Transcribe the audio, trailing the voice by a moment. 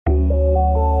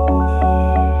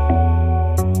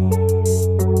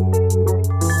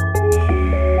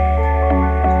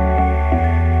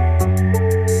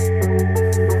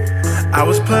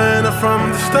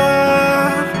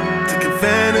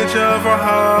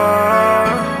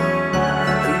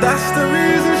That's the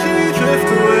reason she drift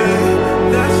away.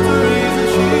 That's the reason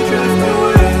she drift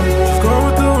away. She's going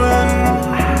with the wind.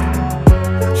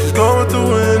 She's going with the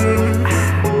wind.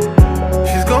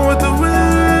 She's going with the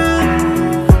wind.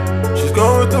 She's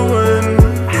going with the wind.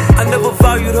 I never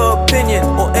valued her opinion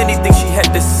or anything she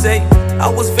had to say. I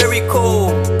was very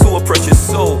cold to a precious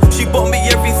soul. She bought me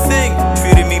everything,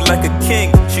 treated me like a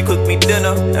king. She cooked me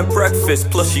dinner and breakfast,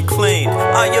 plus she cleaned.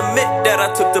 I admit that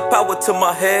I took the power to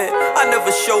my head. I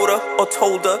never showed her or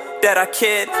told her that I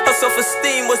cared. Her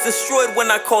self-esteem was destroyed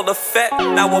when I called her fat.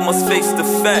 Now I must face the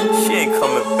fact, she ain't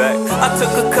coming back. I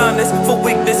took her kindness for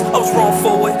weakness, I was wrong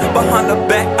for it. Behind her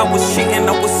back, I was cheating,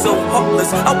 I was so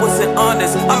heartless. I wasn't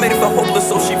honest, I made her feel hopeless,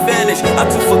 so she vanished. I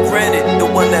took for granted the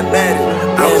one that mattered.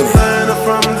 I was playing her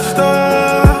from the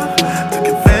start, took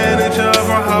advantage of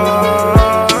her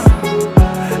heart.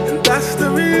 And that's the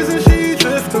reason she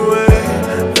drift away.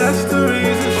 That's the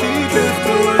reason she drift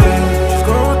away. She's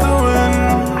going with the wind.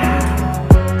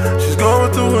 She's going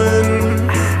with the wind.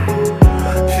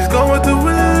 She's going with the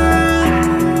wind.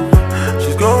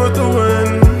 She's going with the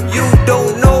wind. You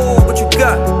don't know what you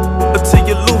got until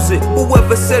you lose it.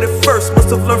 Whoever said it first must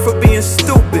have learned from being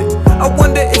stupid. I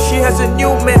wonder if she has a new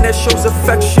man that shows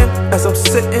affection. As I'm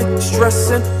sitting,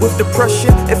 stressing with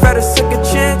depression. If I had a second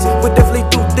chance, would definitely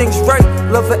do things right.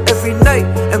 Love her every night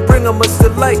and bring her much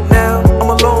delight. Now I'm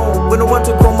alone with no one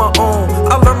to call my own.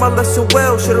 I learned my lesson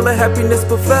well, should've let happiness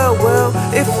prevail. Well,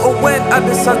 if or when I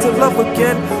decide to love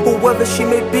again, whoever she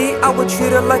may be, I would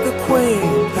treat her like a queen.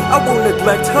 I won't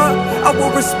neglect her, I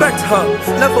will respect her.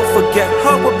 Never forget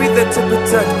her, will be there to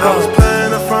protect her. I was playing